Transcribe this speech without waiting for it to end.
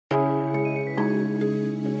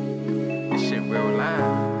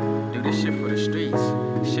This shit for the streets.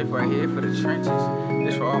 This shit right here for the trenches.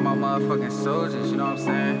 This for all my motherfucking soldiers, you know what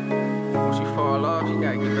I'm saying? Once you fall off, you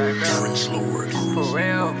gotta get back up. For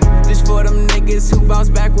real. This for them niggas who bounce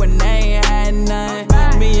back when they ain't had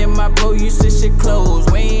none. Me and my bro used to shit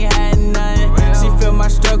clothes, we ain't had none. She feel my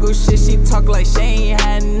struggle, shit, she talk like she ain't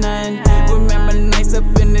had none. Remember nights up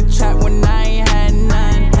in the trap when I ain't had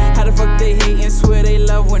none. How the fuck they hate and swear they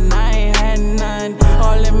love when I ain't had none?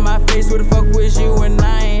 All in my face, where the fuck was you when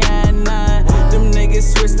I ain't had none? Them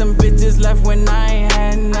niggas switched, them bitches left when I ain't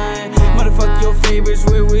had none. Motherfuck your favorites,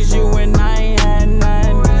 where was you when I ain't had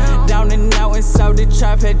none? Down and out inside the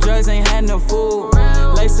trap, had drugs, ain't had no food.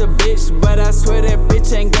 Life's a bitch, but I swear that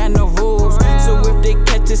bitch ain't got no rules. So if they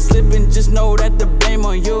catch you slipping, just know that the blame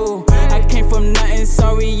on you. I came from nothing,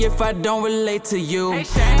 sorry if I don't relate to you.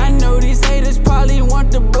 I know these haters probably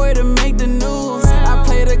want the boy to make the news. I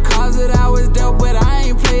play the cards that I was dealt, but I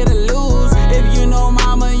ain't play to lose. If you know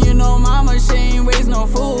mama, you know mama, she ain't raised no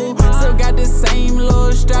fool. Still got the same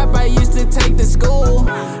little strap I used to take to school.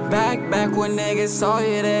 Back when niggas saw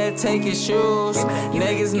you there, take your shoes.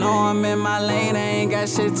 Niggas know I'm in my lane, I ain't got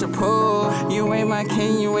shit to prove. You ain't my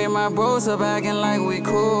king, you ain't my bro, so acting like we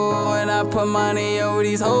cool. When I put money over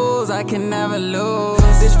these hoes, I can never lose.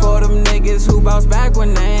 This for them niggas who bounce back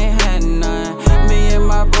when they ain't had none. Me and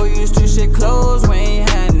my bro used to shit clothes, we ain't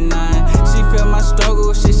had none. She feel my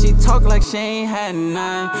struggle, shit, she talk like she ain't had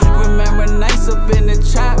none. Remember nights up in the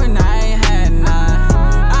trap when I ain't had none.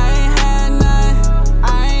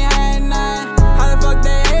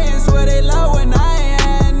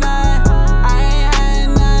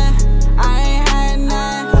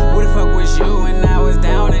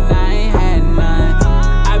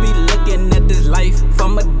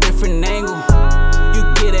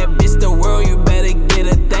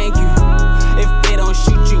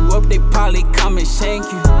 Thank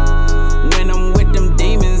you. When I'm with them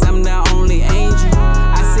demons, I'm the only angel.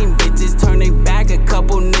 I seen bitches turn they back, a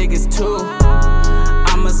couple niggas too.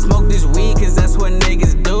 I'ma smoke this weed, cause that's what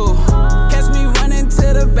niggas do. Catch me running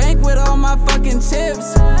to the bank with all my fucking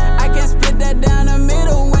chips. I can't split that down the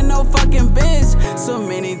middle with no fucking bitch. So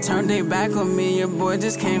many turned they back on me, your boy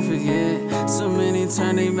just can't forget. So many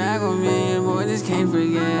turned they back on me, your boy just can't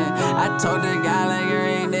forget. I told the guy like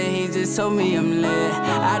every day, he just told me I'm lit.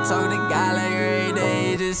 I told the guy like every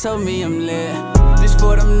day, he just told me I'm lit. This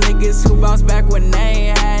for them niggas who bounce back when they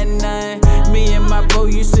ain't had none. Me and my bro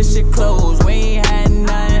used to shit clothes, we ain't had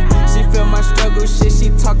none. She feel my struggle, shit, she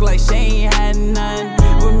talk like she ain't had none.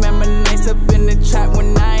 Remember nights up